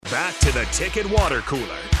back to the Ticket Water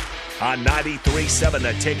Cooler on 93.7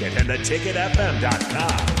 The Ticket and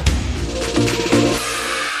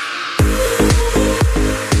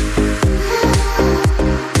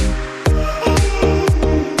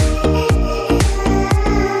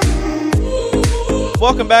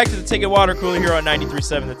Welcome back to the Ticket Water Cooler here on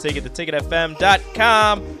 93.7 The Ticket,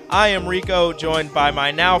 theticketfm.com. I am Rico, joined by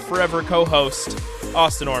my now forever co-host,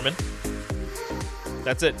 Austin Orman.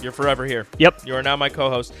 That's it. You're forever here. Yep. You are now my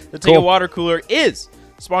co-host. The Ticket Water Cooler is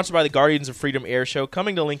sponsored by the Guardians of Freedom Air Show,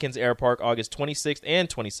 coming to Lincoln's Air Park August 26th and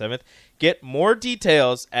 27th. Get more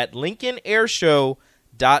details at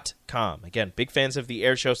lincolnairshow.com. Again, big fans of the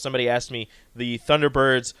air show. Somebody asked me the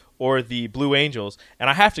Thunderbirds or the Blue Angels, and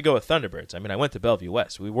I have to go with Thunderbirds. I mean, I went to Bellevue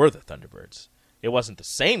West. We were the Thunderbirds. It wasn't the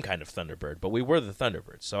same kind of Thunderbird, but we were the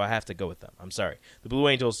Thunderbirds, so I have to go with them. I'm sorry. The Blue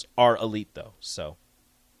Angels are elite, though, so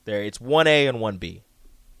there. It's 1A and 1B.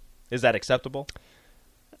 Is that acceptable?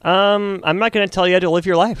 I'm not going to tell you how to live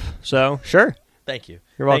your life, so sure. Thank you.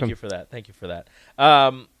 You're welcome. Thank you for that.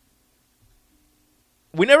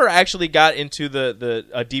 We never actually got into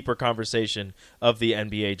a deeper conversation of the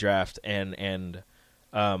NBA draft and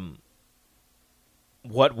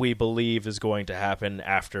what we believe is going to happen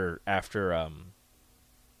after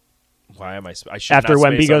why am I should after not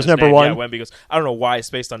Wemby space goes on his number name. one? Yeah, Wemby goes. I don't know why I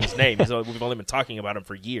spaced on his name. We've only been talking about him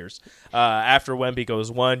for years. After Wemby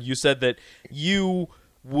goes one, you said that you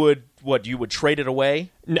would trade it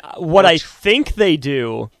away? What I think they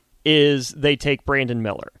do is they take Brandon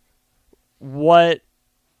Miller. What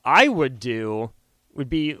I would do would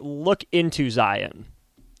be look into Zion,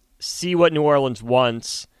 see what New Orleans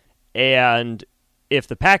wants, and if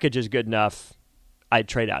the package is good enough, I'd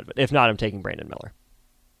trade out of it. If not, I'm taking Brandon Miller.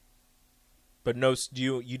 But no,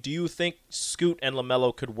 do you think Scoot and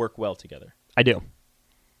LaMelo could work well together? I do.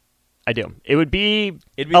 It would be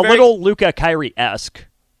little Luka Kyrie-esque.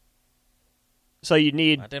 So you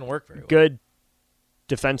need that didn't work very well. Good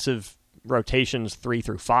defensive rotations 3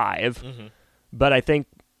 through 5. Mm-hmm. But I think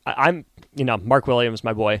I'm Mark Williams,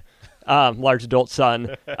 my boy, large adult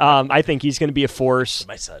son. I think he's going to be a force.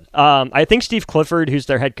 My son. I think Steve Clifford, who's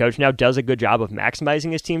their head coach now, does a good job of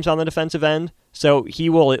maximizing his teams on the defensive end. So he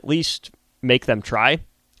will at least make them try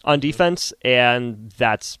on defense, and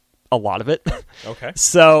that's a lot of it. Okay.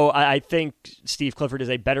 So I think Steve Clifford is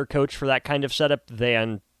a better coach for that kind of setup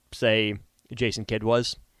than, say, Jason Kidd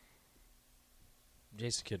was. I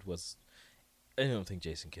don't think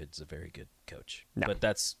Jason Kidd's a very good coach. No. But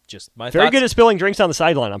that's just my very thoughts. good at spilling drinks on the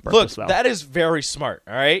sideline on purpose, Look, though. that is very smart,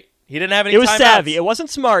 all right? He didn't have any It was timeouts. savvy. It wasn't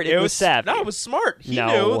smart. It was savvy. No, it was smart. He No.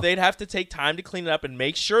 knew they'd have to take time to clean it up and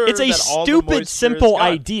make sure It's a that all the stupid, moisture simple is gone.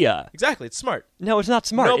 idea. Exactly, it's smart. No, it's not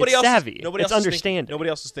smart. Nobody it's else savvy. It's understanding. Nobody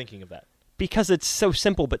else is thinking of that. Because it's so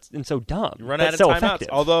simple and so dumb. You run but out of so timeouts. effective.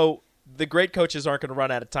 Although the great coaches aren't going to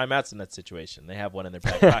run out of timeouts in that situation. They have one in their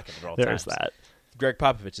back pocket at all There's times. that. Greg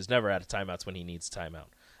Popovich is never out of timeouts when he needs timeout.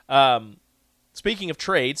 Speaking of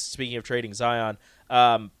trading Zion,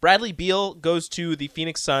 Bradley Beal goes to the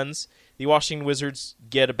Phoenix Suns. The Washington Wizards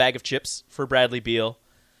get a bag of chips for Bradley Beal.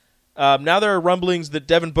 Now there are rumblings that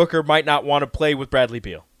Devin Booker might not want to play with Bradley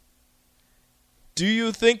Beal. Do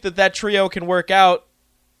you think that trio can work out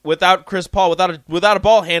without Chris Paul, without a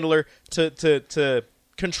ball handler to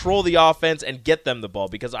control the offense and get them the ball?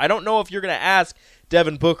 Because I don't know if you're going to ask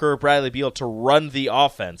Devin Booker or Bradley Beal to run the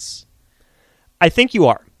offense. I think you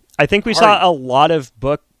are. I think we saw a lot of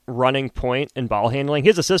Book running point and ball handling.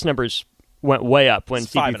 His assist numbers went way up when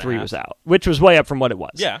CP3 was out, which was way up from what it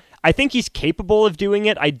was. Yeah. I think he's capable of doing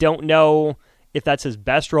it. I don't know if that's his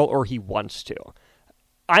best role or he wants to.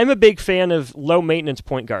 I'm a big fan of low-maintenance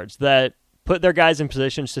point guards that put their guys in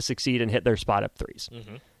positions to succeed and hit their spot-up threes.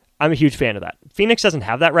 Mm-hmm. I'm a huge fan of that. Phoenix doesn't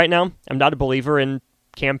have that right now. I'm not a believer in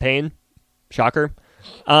campaign. Shocker.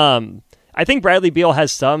 I think Bradley Beal has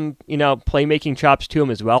some, playmaking chops to him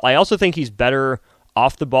as well. I also think he's better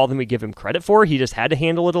off the ball than we give him credit for. He just had to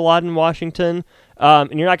handle it a lot in Washington.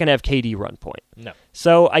 And you're not going to have KD run point. No.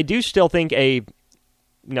 So I do still think a,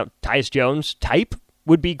 Tyus Jones type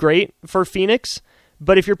would be great for Phoenix.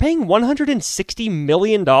 But if you're paying $160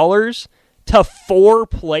 million to 4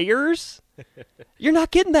 players, you're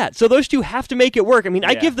not getting that. So those two have to make it work. I mean,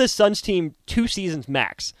 I give this Suns team 2 seasons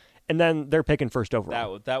max, and then they're picking first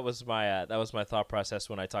overall. That was my thought process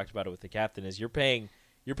when I talked about it with the captain. Is you're paying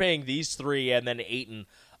these 3 and then Ayton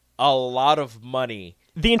a lot of money.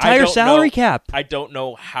 The entire salary cap. I don't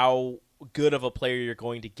know how good of a player you're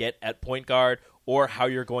going to get at point guard, or how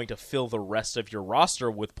you're going to fill the rest of your roster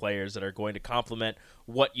with players that are going to complement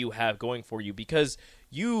what you have going for you, because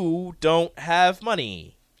you don't have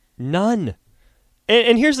money. None.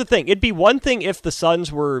 And here's the thing. It'd be one thing if the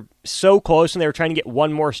Suns were so close and they were trying to get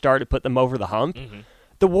one more star to put them over the hump. Mm-hmm.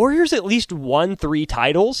 The Warriors at least won 3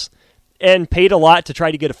 titles and paid a lot to try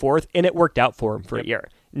to get a 4th, and it worked out for them for a year.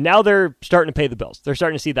 Now they're starting to pay the bills. They're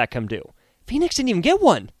starting to see that come due. Phoenix didn't even get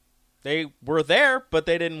one. They were there, but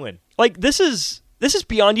they didn't win. Like, this is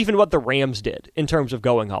beyond even what the Rams did in terms of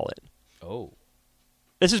going all in. Oh.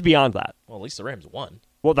 This is beyond that. Well, at least the Rams won.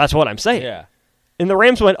 Well, that's what I'm saying. Yeah. And the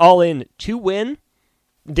Rams went all in to win.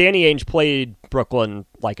 Danny Ainge played Brooklyn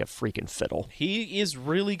like a freaking fiddle. He is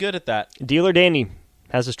really good at that. Dealer Danny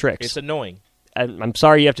has his tricks. It's annoying. And I'm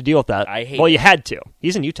sorry you have to deal with that. I hate it. Well, you had to.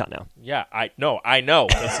 He's in Utah now. Yeah, I know.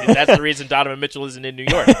 That's the reason Donovan Mitchell isn't in New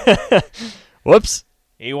York. Whoops.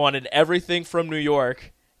 He wanted everything from New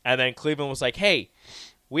York, and then Cleveland was like, hey,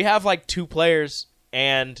 we have like 2 players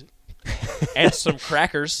and some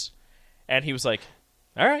crackers. And he was like,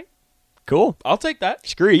 all right. Cool. I'll take that.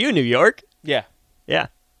 Screw you, New York. Yeah. Yeah.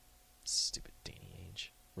 Stupid Danny Ainge.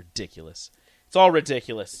 Ridiculous. It's all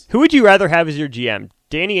ridiculous. Who would you rather have as your GM,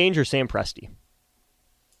 Danny Ainge or Sam Presti?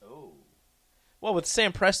 Oh. Well, with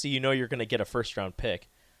Sam Presti, you know you're going to get a first-round pick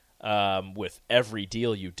with every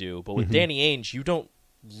deal you do. But with Danny Ainge, you don't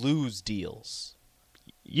lose deals.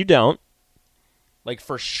 You don't. Like,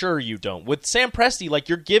 for sure you don't. With Sam Presti, like,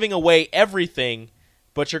 you're giving away everything,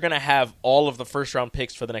 but you're going to have all of the first-round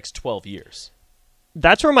picks for the next 12 years.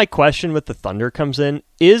 That's where my question with the Thunder comes in.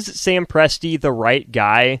 Is Sam Presti the right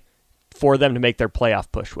guy for them to make their playoff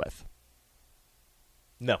push with?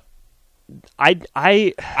 No.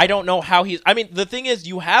 I don't know how he's... I mean, the thing is,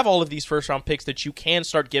 you have all of these first-round picks that you can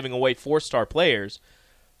start giving away 4-star players,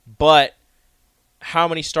 but how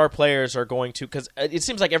many star players are going to... Because it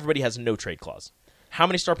seems like everybody has a no-trade clause. How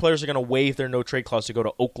many star players are going to waive their no-trade clause to go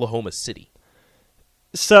to Oklahoma City?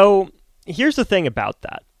 So, here's the thing about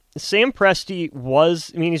that. Sam Presti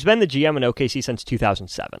he's been the GM in OKC since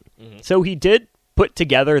 2007. Mm-hmm. So he did put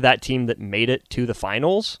together that team that made it to the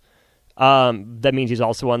finals. That means he's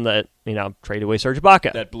also one that, traded away Serge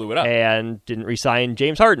Ibaka. That blew it up. And didn't re-sign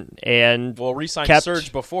James Harden. And re-signed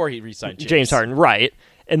Serge before he re-signed James Harden, right.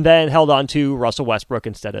 And then held on to Russell Westbrook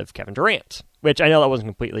instead of Kevin Durant, which I know that wasn't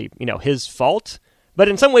completely, his fault. But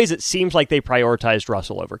in some ways, it seems like they prioritized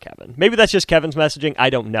Russell over Kevin. Maybe that's just Kevin's messaging. I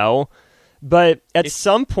don't know. But at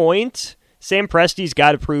some point, Sam Presti's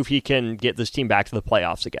got to prove he can get this team back to the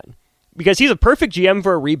playoffs again. Because he's a perfect GM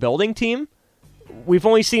for a rebuilding team. We've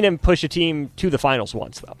only seen him push a team to the finals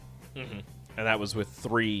once, though. Mm-hmm. And that was with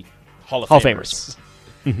 3 Hall of Famers.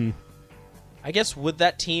 Mm-hmm. I guess, would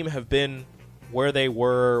that team have been where they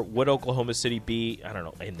were? Would Oklahoma City be, I don't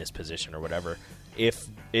know, in this position or whatever, if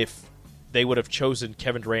they would have chosen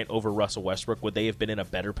Kevin Durant over Russell Westbrook? Would they have been in a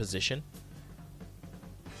better position?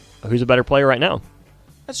 Who's a better player right now?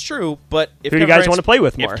 That's true, but if who do you guys want to play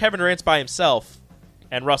with more? If Kevin Durant's by himself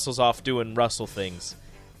and Russell's off doing Russell things,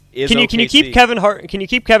 can you keep Kevin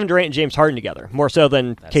Durant and James Harden together more so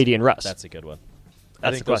than KD and Russ? That's a good one.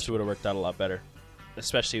 I think those two would have worked out a lot better,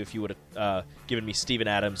 especially if you would have given me Steven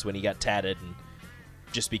Adams when he got tatted and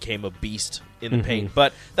just became a beast in the paint.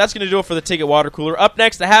 But that's going to do it for the Ticket Water Cooler. Up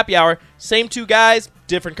next, the Happy Hour. Same 2 guys,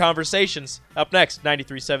 different conversations. Up next,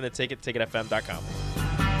 93.7 The Ticket, ticketfm.com.